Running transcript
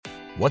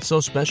What's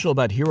so special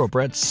about Hero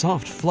Bread's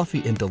soft,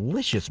 fluffy, and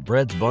delicious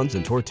breads, buns,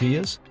 and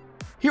tortillas?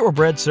 Hero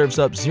Bread serves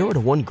up 0 to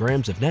 1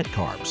 grams of net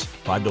carbs,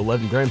 5 to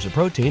 11 grams of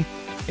protein,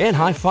 and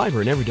high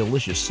fiber in every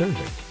delicious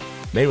serving.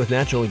 Made with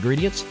natural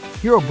ingredients,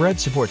 Hero Bread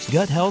supports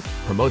gut health,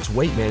 promotes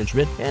weight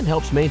management, and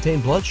helps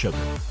maintain blood sugar.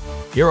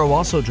 Hero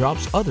also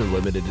drops other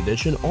limited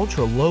edition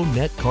ultra-low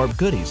net carb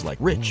goodies like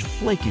rich,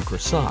 flaky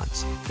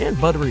croissants and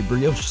buttery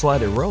brioche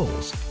slider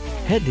rolls.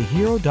 Head to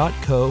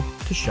hero.co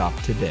to shop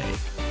today.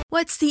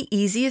 What's the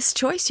easiest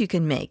choice you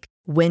can make?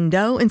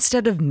 Window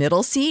instead of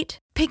middle seat?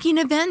 Picking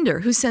a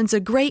vendor who sends a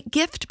great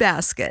gift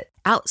basket?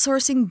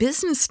 Outsourcing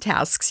business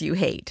tasks you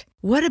hate?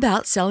 What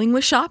about selling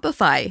with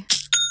Shopify?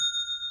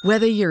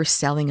 Whether you're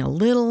selling a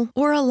little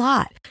or a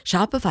lot,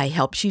 Shopify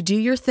helps you do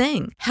your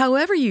thing,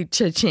 however you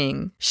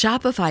cha-ching.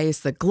 Shopify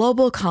is the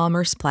global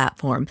commerce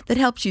platform that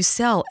helps you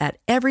sell at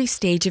every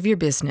stage of your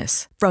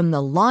business. From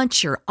the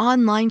launch your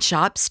online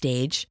shop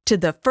stage to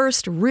the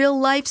first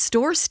real-life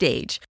store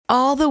stage,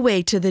 all the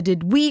way to the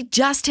did we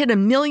just hit a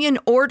million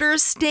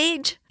orders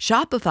stage.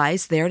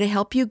 Shopify's there to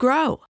help you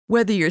grow.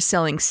 Whether you're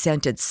selling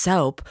scented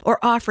soap or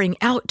offering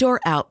outdoor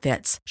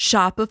outfits,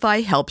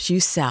 Shopify helps you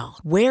sell.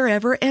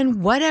 Wherever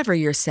and whatever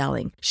you're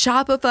selling,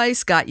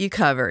 Shopify's got you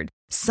covered.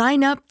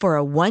 Sign up for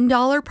a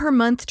 $1 per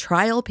month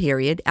trial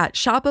period at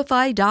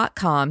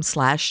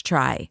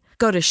shopify.com/try.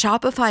 Go to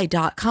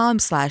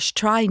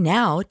shopify.com/try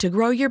now to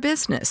grow your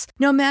business,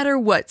 no matter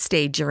what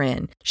stage you're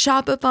in.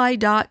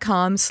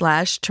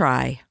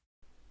 Shopify.com/try.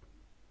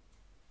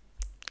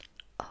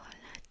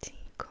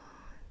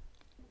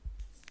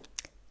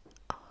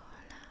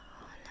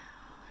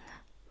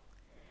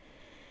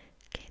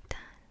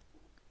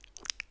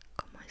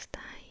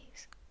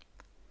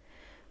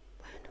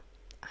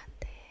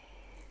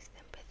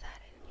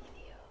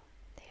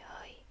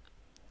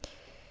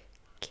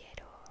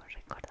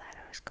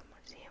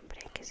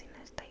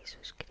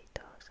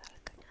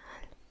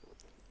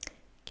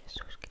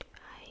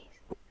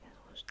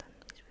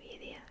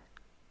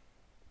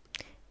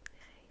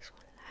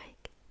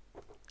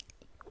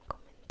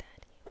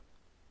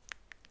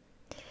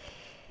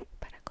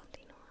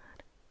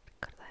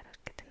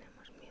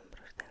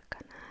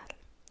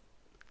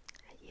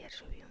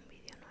 Subí un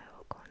vídeo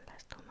nuevo con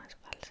las tomas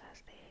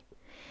falsas de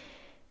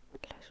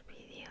los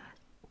vídeos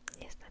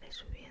y estaré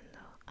subiendo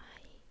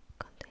ahí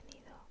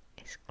contenido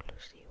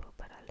exclusivo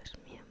para los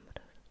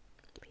miembros,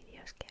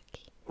 vídeos que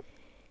aquí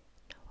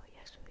no voy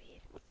a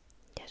subir.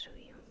 Ya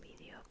subí un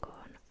vídeo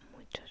con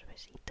muchos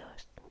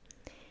besitos,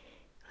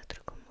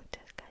 otro con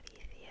muchas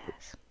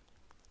caricias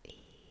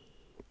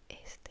y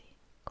este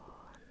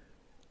con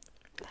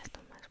las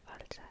tomas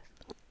falsas.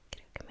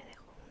 Creo que me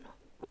dejo uno,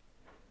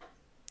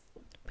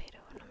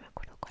 pero no me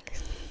acuerdo cuál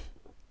es.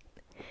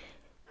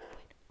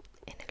 Bueno,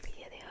 en el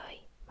vídeo de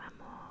hoy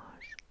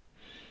vamos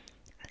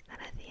a estar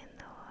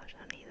haciendo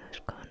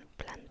sonidos con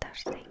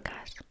plantas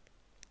secas.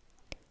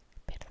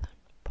 Perdón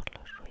por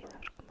los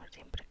ruidos, como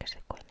siempre que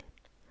se cuelan,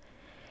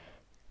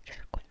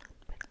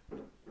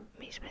 perdón.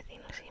 Mis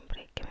vecinos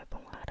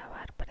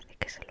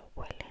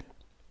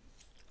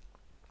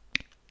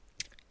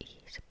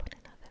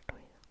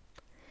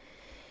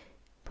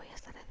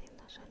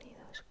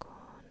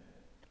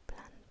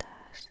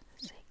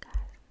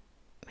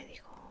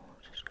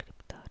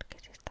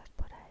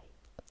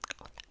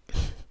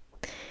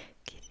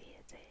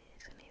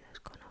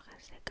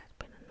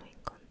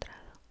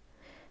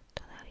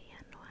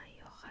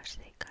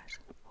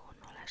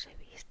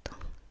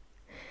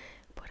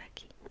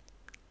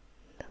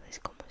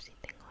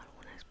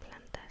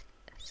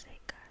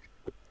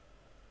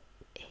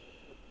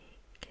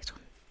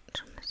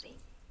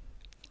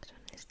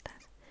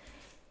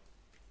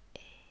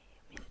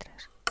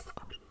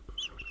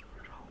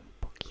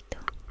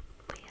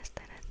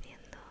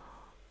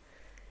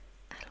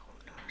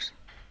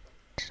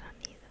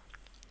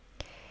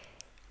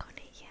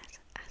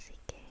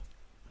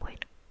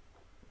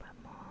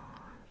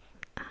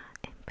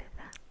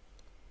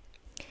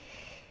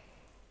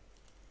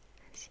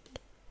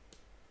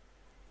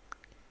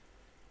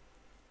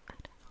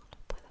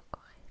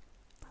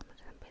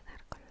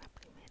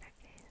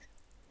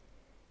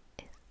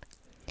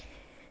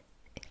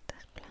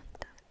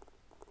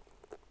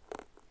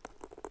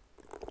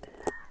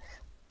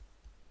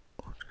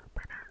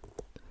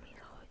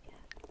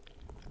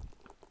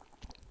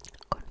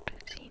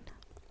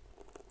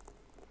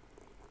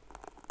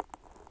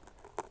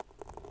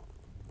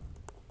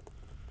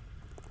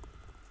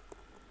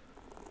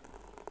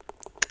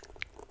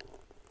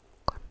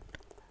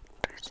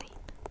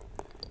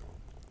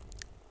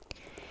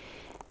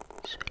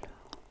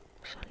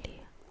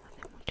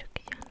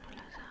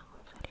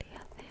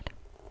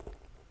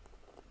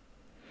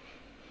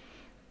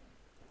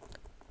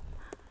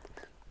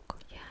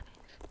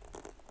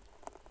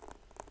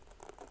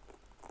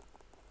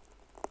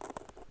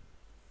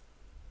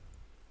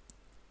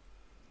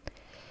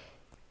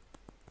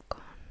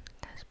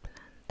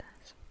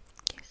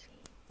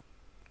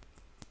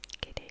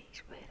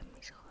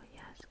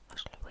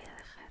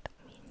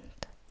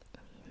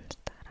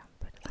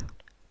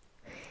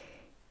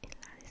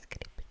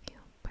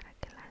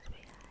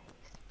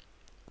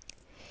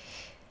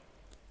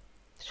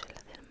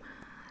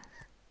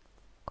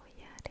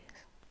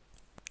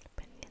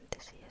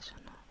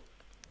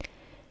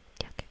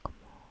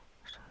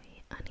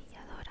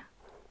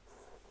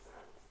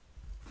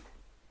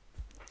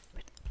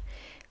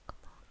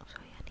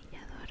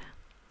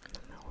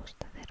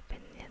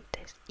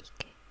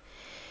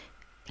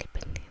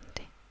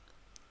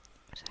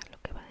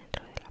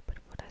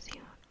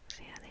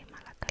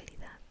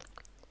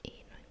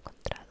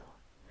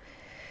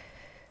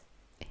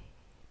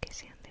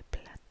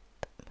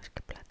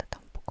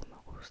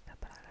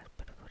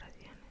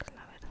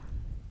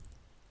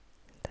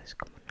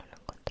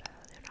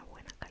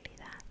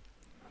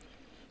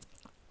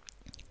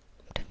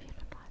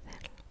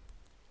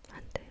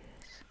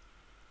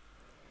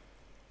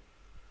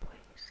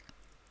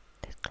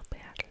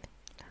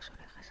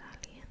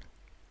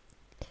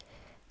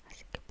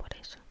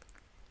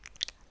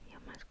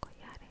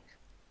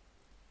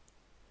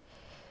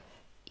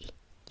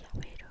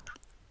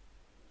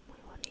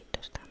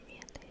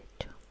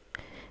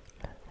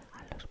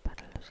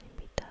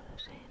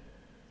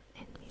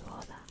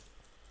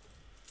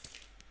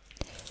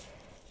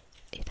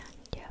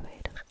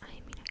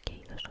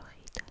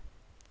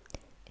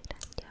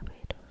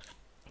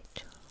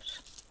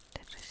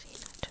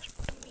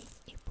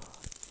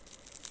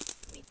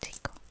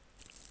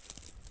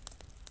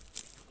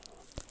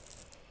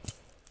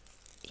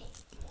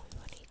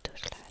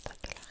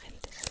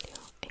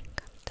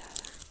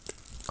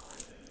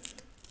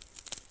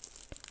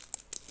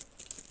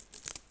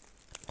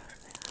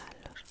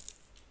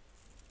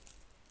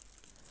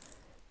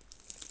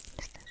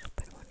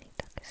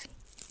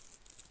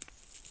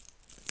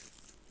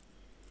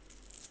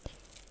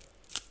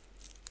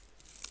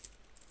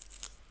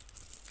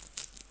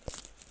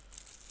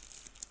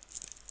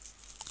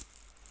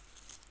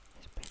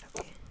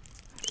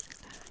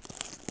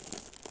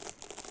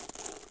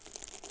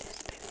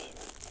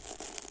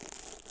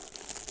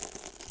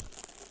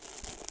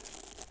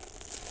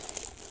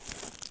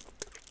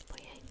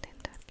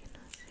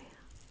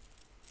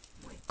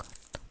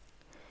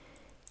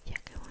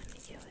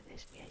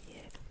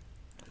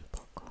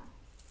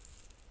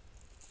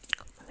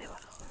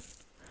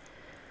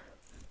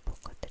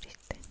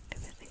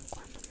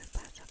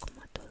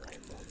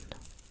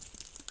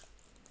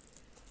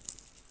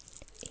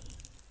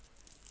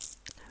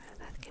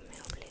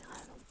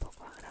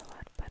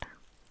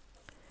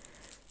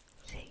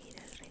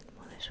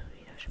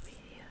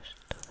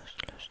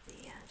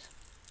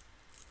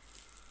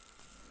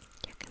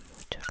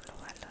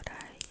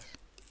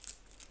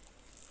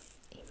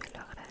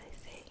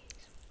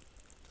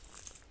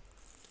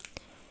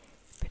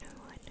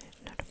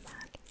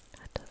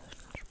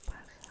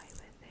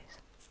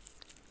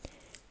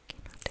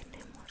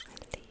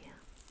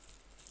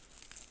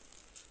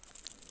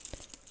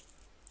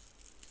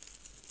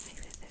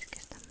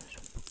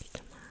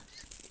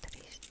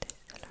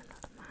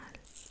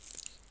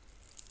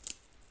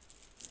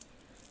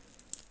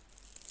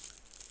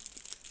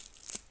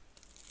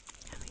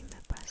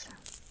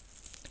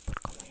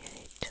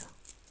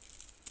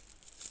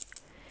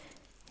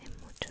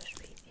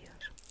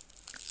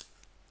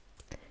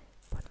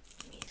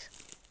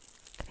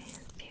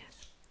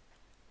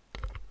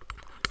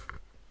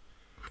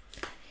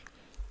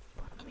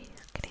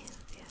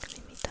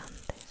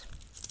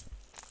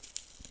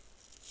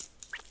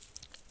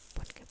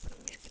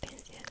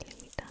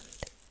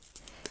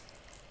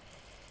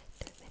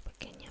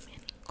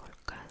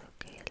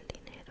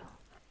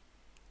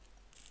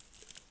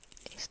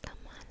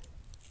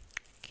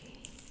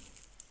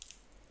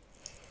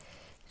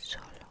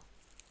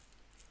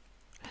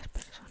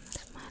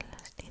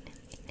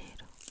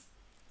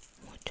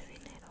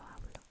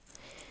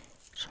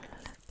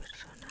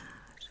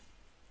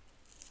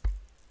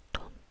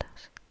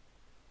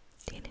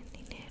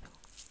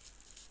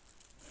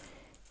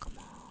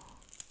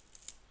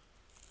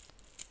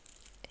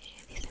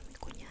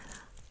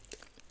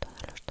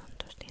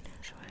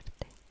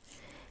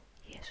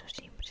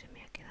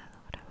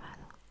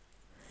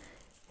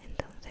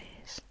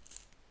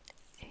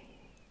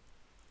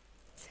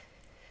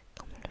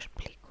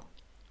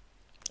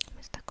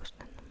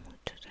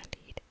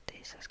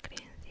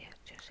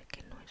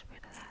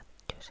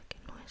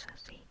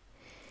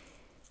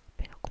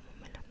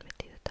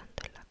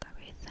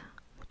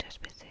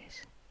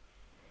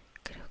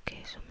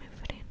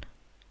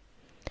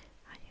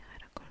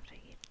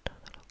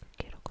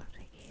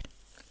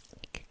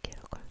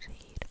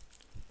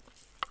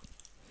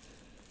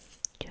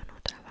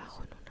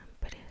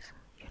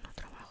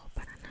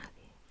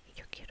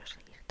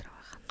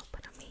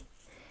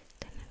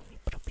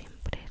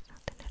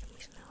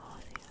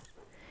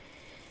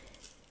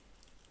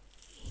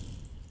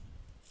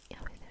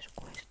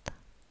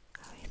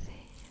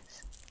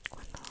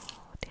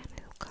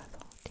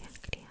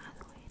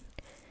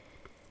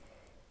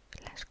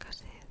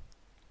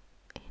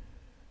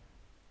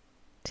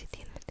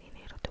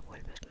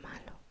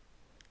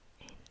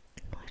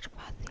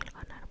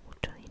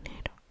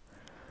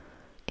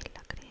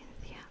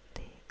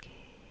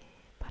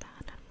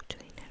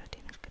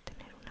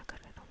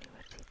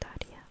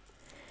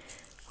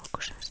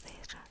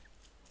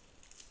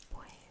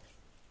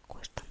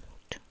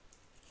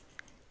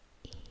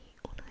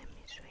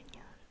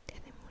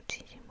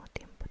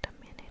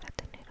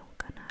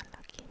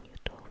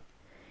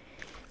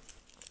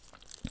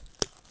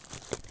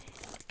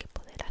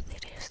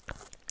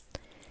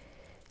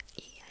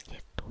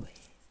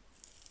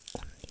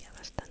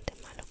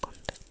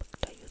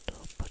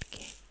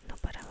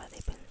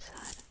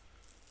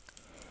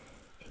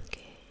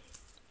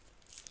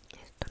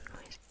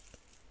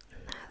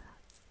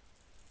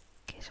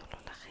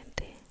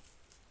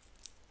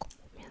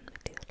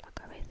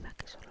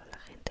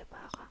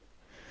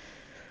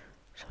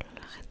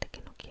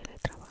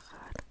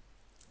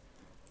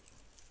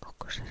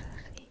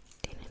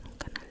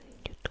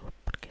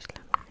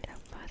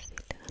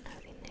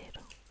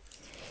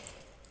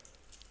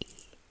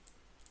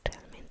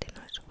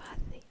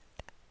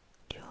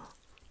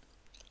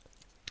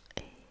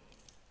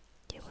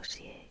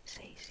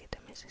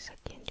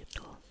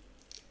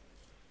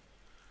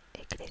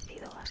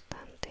crecido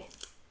bastante,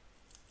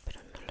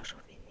 pero no lo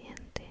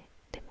suficiente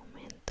de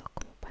momento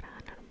como para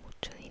ganar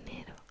mucho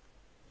dinero.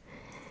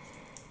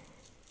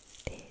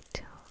 De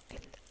hecho,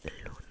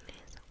 el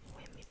lunes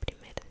fue mi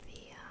primer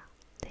día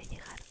de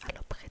llegar al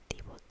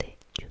objetivo de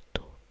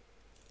YouTube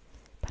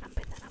para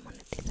empezar a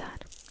monetizar.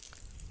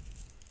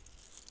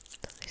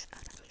 Entonces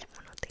ahora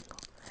mismo no tengo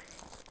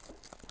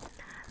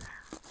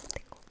nada,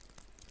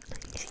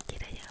 ni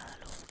siquiera he llegado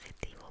al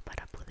objetivo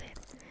para poder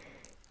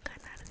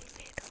ganar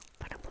dinero,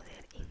 para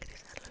poder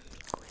ingresarlo en mi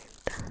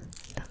cuenta.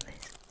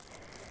 Entonces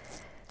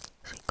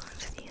soy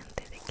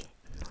consciente de que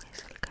no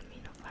es el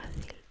camino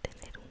fácil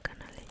tener un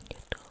canal en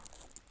YouTube.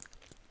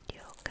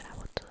 Yo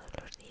grabo todos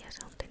los días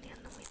aún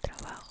teniendo mi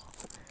trabajo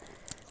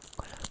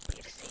con los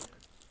piercing.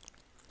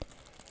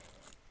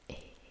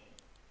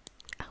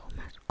 Hago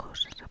más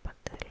cosas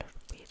aparte de los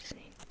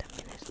piercing.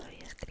 También estoy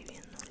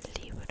escribiendo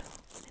un libro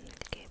en el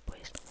que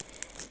pues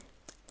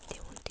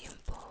llevo un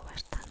tiempo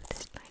bastante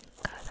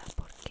estancada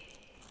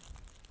porque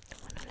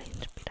bueno, la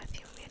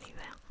inspiración viene y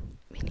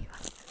va,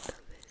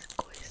 entonces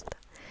cuesta.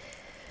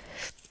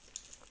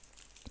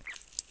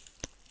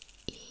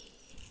 Y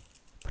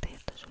por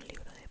cierto es un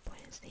libro de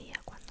poesía.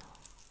 Cuando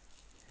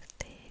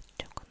esté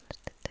hecho, cuando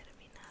esté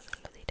terminado,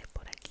 lo diré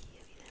por aquí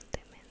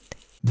evidentemente.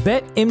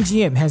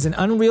 BetMGM has an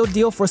unreal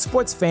deal for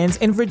sports fans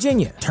in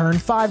Virginia. Turn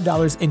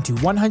 $5 into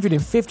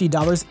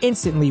 $150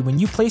 instantly when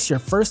you place your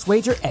first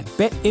wager at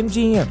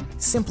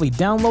BetMGM. Simply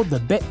download the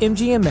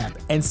BetMGM app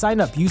and sign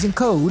up using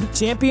code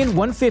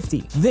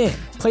Champion150. Then,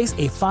 place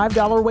a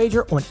 $5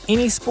 wager on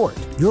any sport.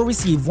 You'll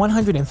receive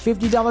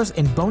 $150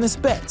 in bonus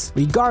bets,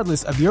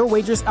 regardless of your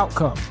wager's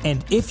outcome.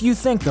 And if you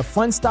think the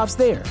fun stops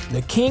there,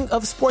 the king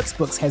of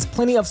sportsbooks has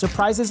plenty of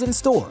surprises in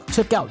store.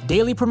 Check out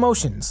daily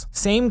promotions,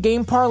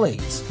 same-game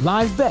parlays,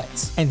 live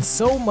bets, and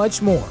so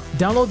much more.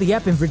 Download the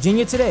app in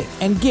Virginia today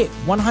and get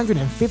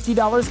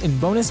 $150 in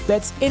bonus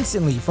bets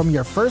instantly from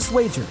your first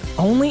wager.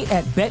 Only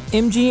at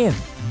BetMGM.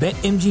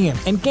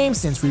 BetMGM and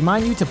GameSense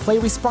remind you to play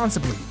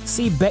responsibly.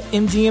 See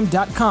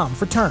BetMGM.com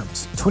for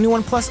terms.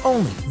 21 plus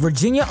only.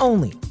 Virginia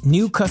only.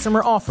 New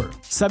customer offer.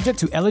 Subject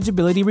to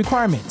eligibility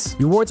requirements.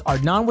 Rewards are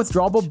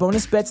non-withdrawable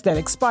bonus bets that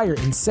expire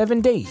in 7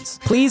 days.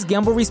 Please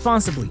gamble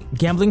responsibly.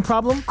 Gambling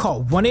problem?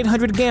 Call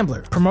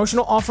 1-800-GAMBLER.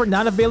 Promotional offer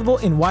not available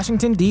in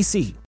Washington,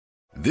 D.C.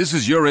 This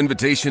is your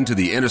invitation to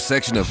the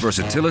intersection of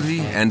versatility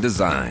and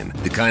design.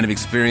 The kind of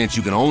experience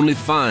you can only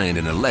find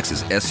in a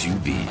Lexus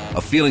SUV.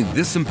 A feeling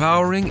this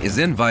empowering is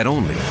invite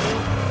only.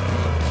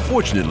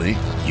 Fortunately,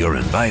 you're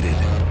invited.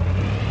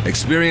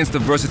 Experience the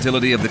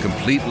versatility of the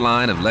complete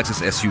line of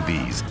Lexus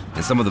SUVs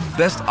and some of the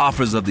best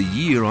offers of the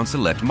year on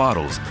select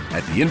models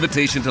at the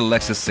Invitation to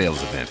Lexus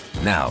sales event,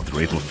 now through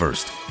April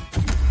 1st.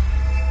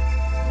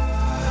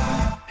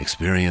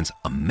 Experience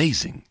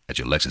amazing at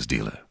your Lexus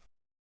dealer.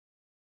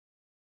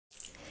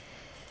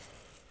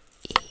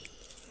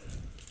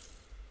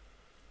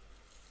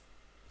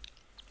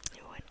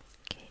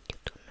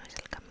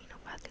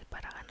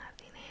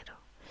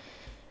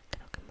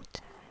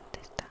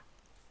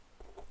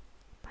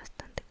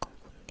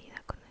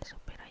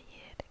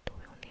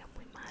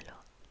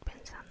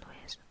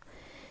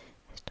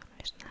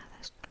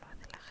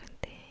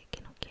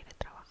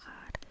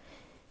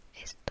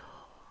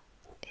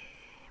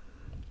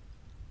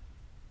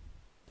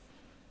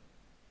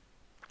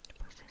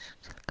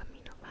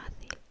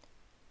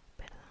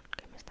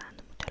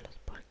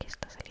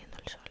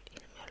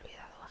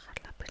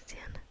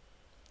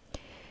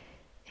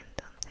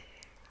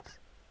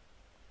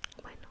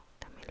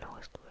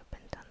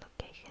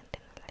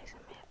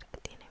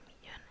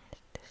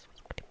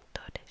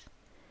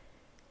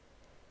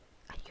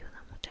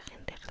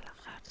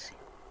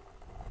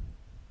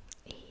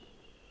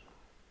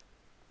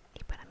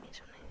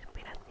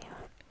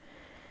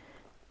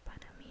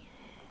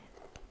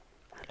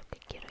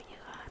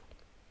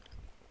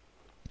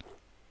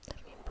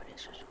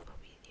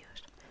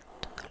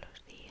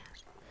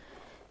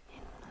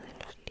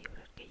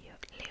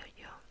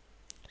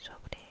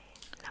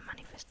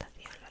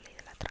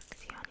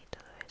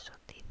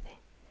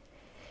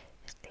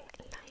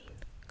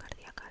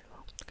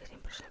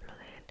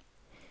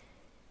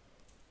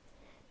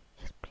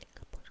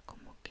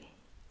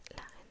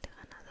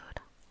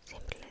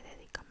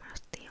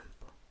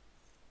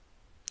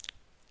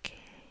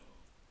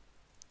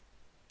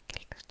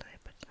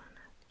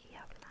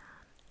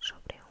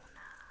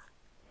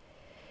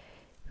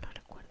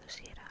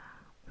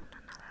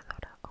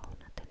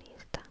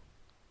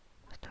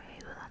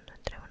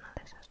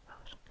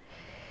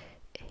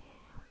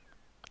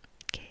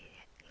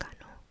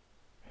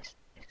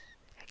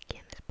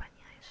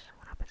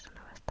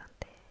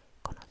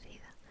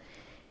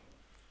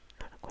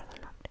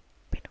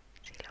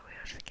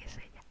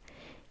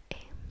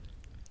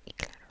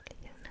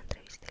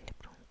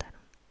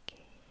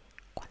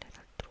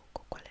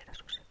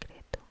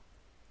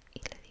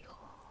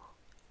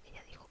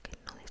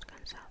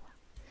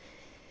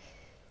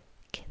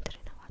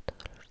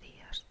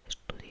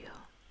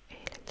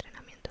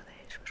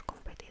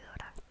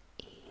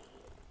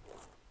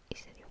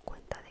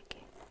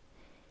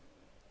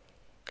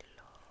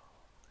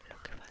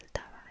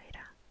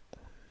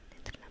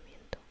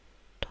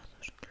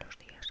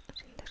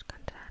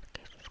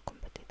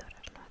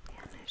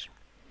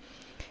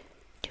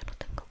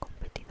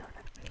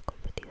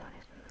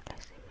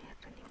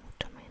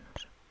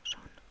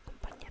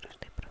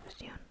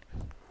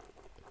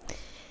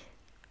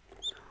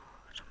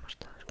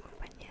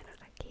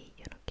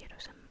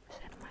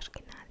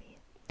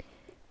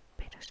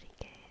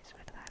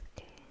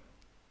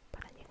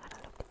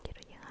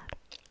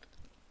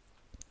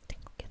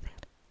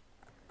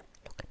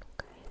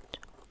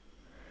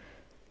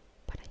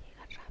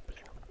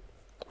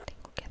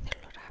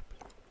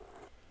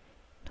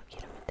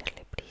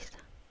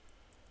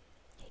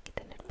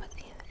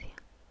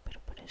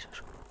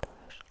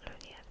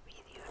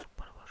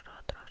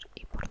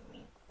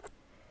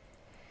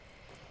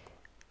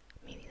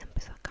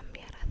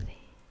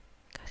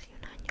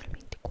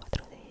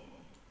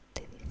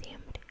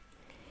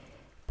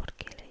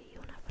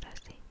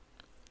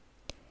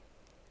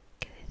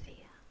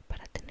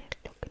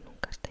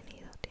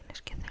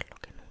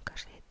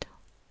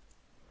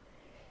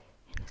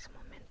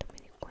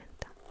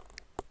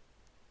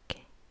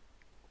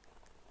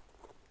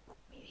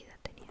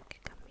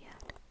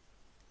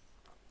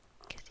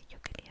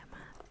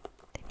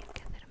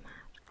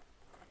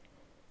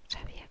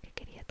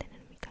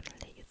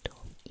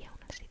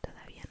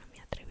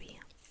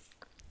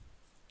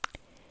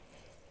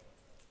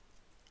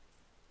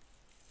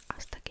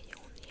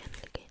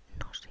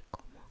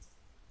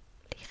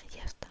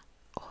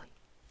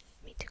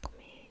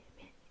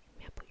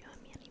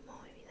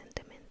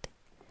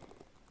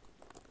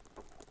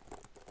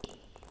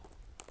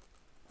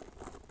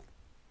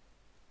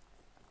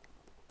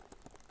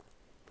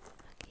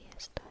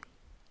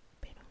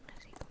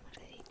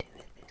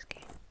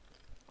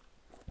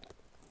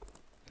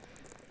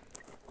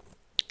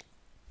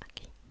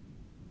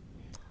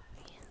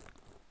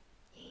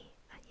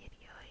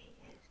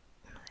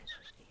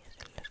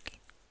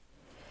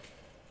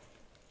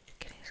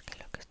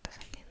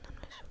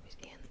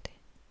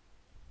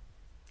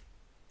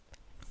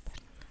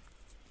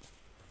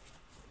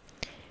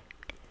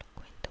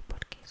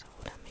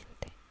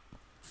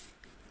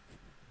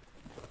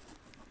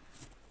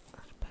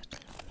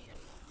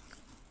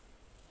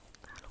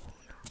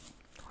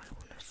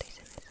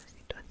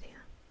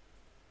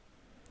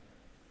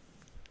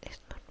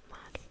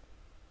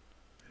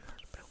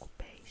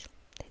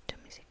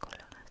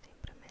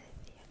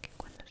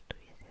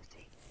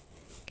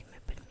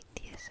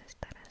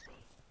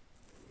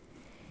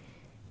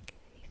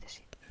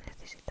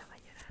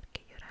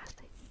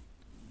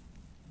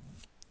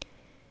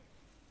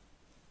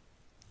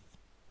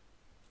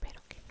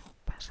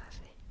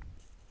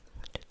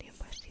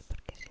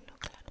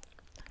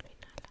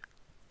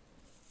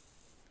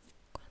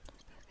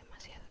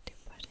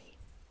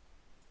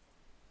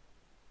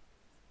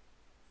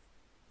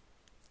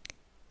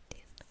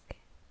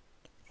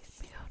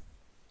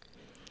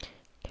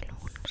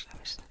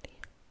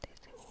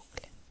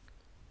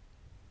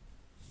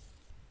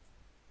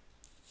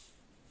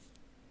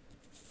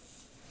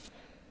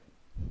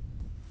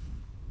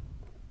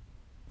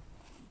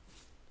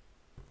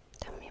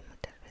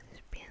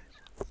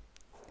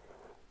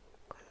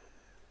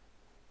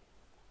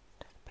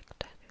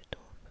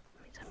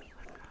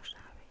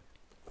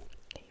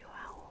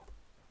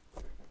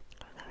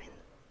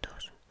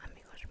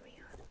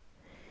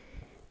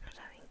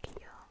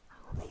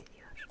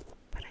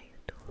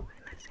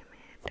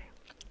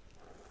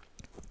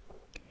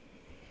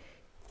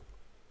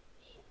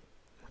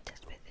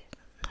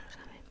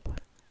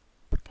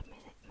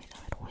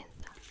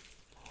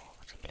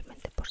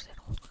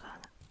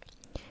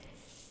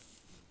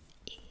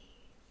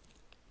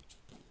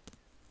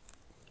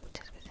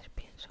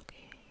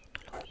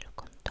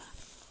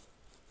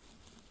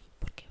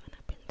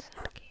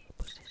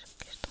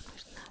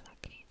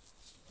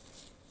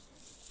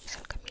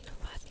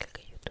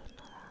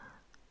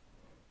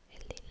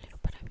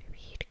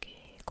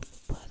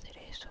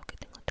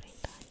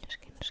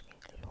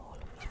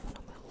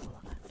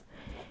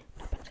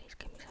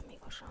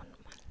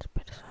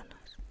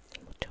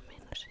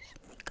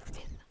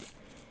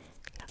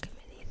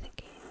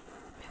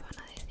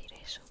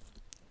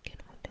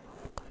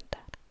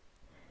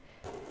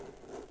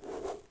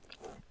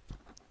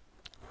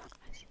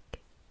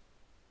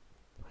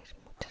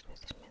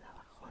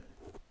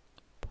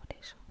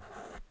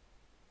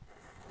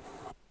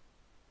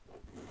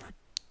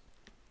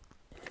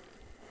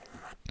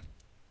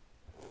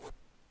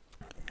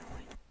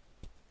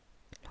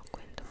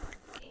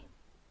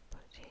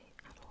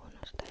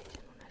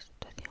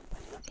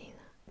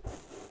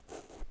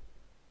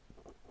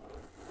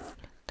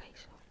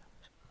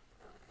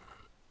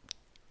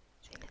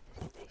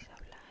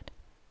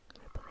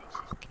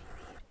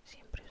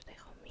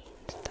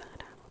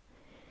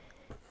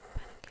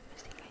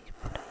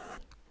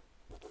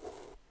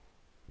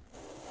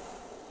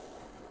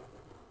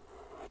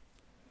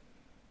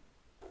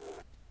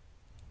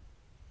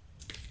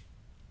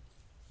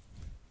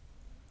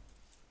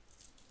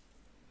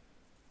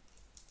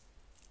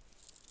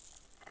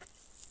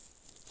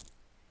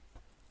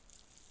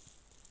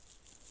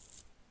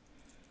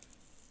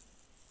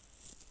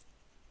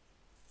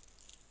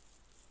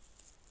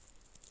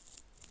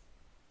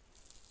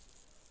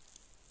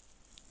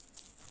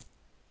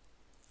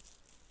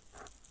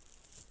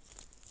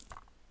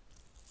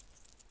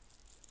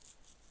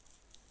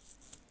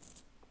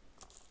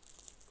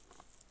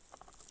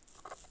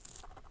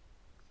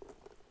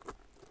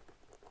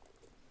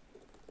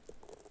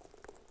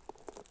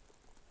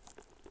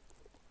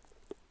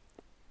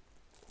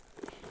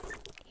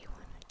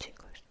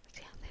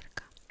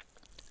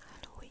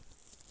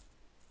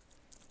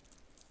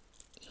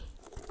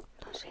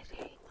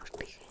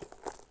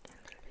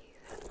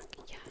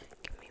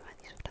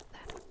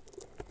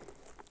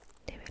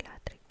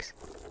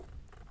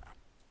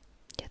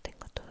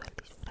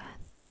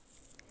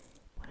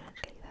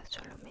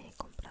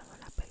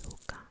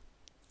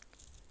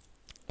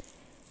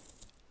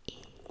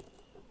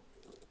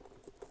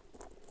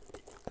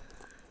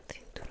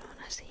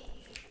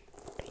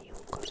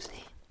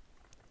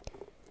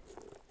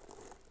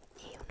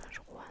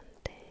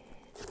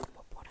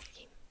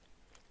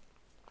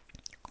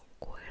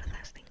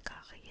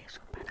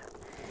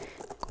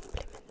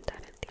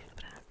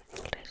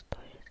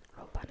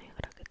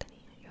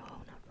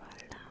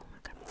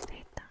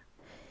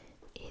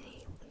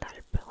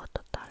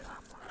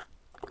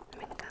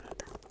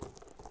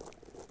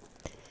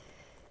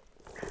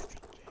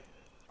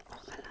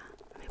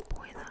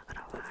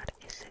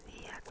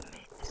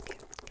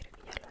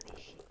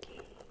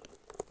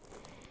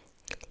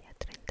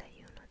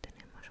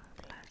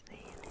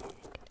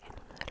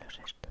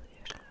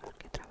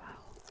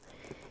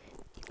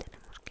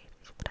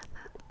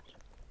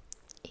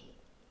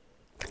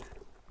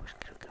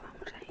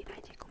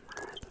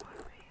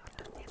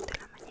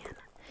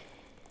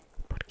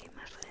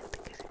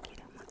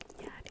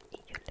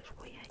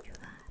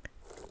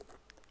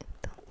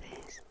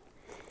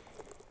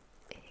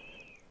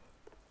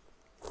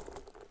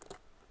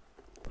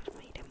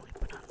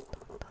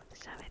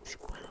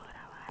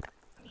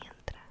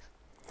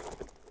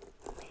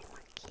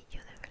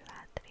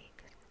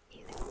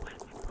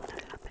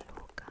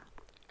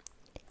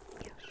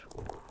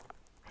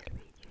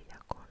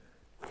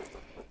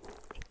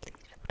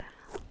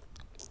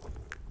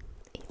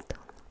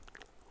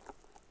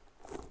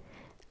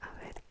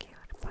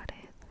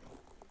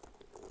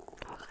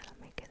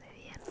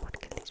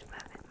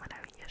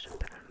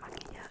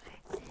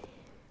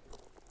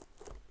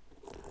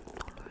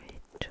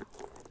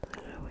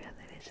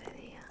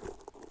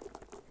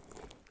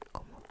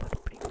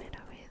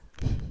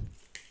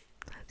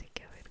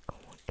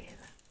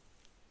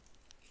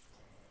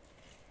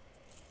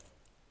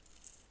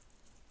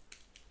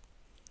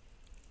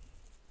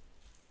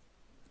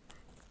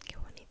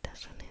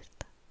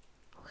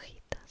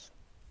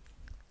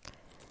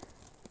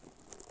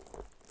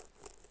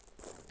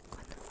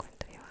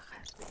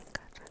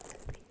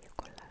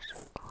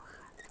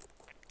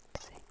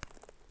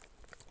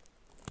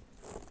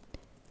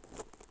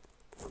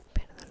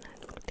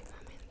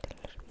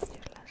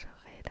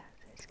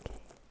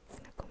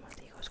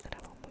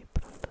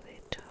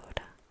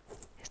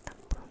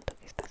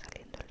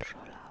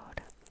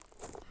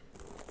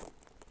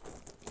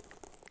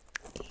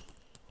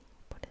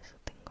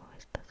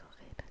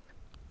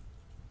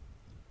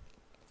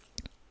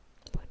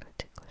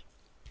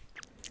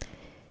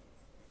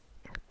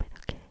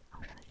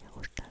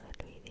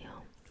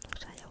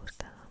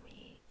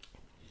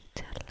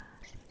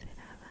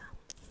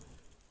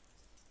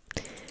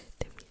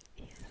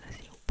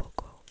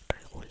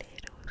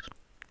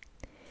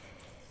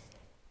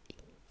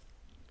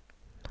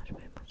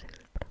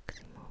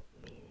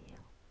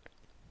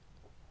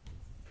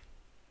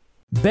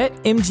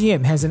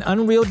 BetMGM has an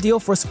unreal deal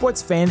for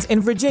sports fans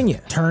in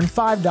Virginia. Turn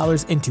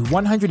 $5 into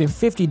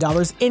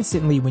 $150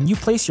 instantly when you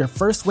place your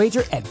first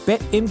wager at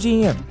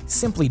BetMGM.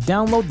 Simply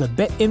download the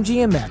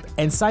BetMGM app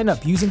and sign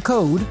up using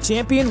code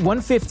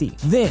Champion150.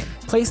 Then,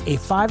 place a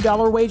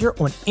 $5 wager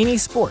on any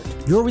sport.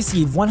 You'll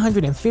receive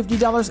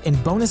 $150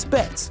 in bonus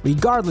bets,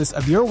 regardless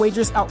of your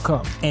wager's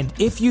outcome. And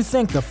if you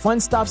think the fun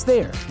stops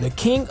there, the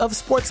king of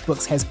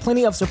sportsbooks has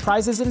plenty of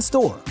surprises in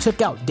store.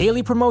 Check out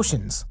daily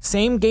promotions,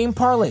 same-game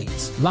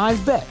parlays, live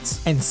bets,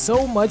 and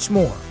so much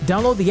more.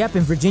 Download the app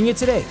in Virginia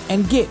today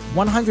and get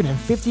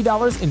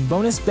 $150 in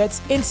bonus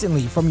bets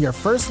instantly from your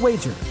first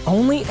wager.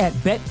 Only at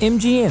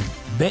BetMGM.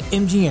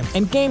 BetMGM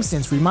and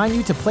GameSense remind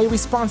you to play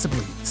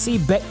responsibly. See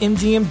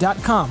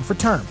BetMGM.com for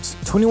terms.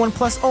 21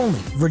 plus only.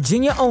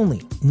 Virginia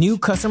only. New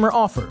customer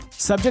offer.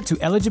 Subject to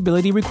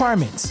eligibility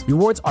requirements.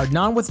 Rewards are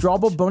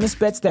non-withdrawable bonus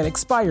bets that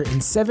expire in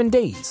 7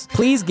 days.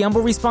 Please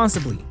gamble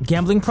responsibly.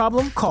 Gambling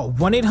problem? Call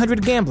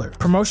 1-800-GAMBLER.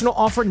 Promotional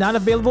offer not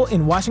available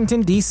in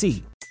Washington,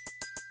 D.C.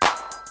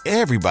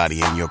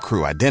 Everybody in your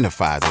crew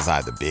identifies as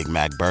either Big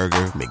Mac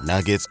Burger,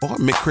 McNuggets, or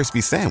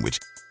McCrispy Sandwich.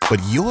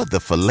 But you're the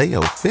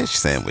Filet-O-Fish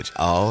Sandwich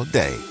all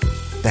day.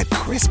 That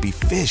crispy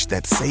fish,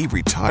 that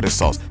savory tartar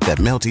sauce, that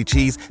melty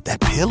cheese,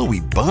 that pillowy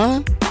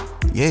bun.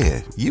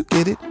 Yeah, you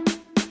get it.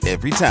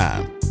 Every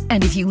time.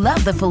 And if you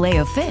love the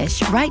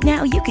Filet-O-Fish, right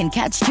now you can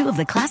catch 2 of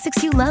the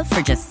classics you love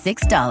for just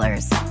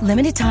 $6.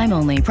 Limited time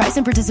only. Price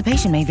and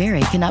participation may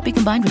vary. Cannot be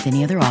combined with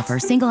any other offer.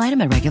 Single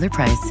item at regular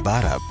price.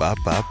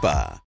 Ba-da-ba-ba-ba.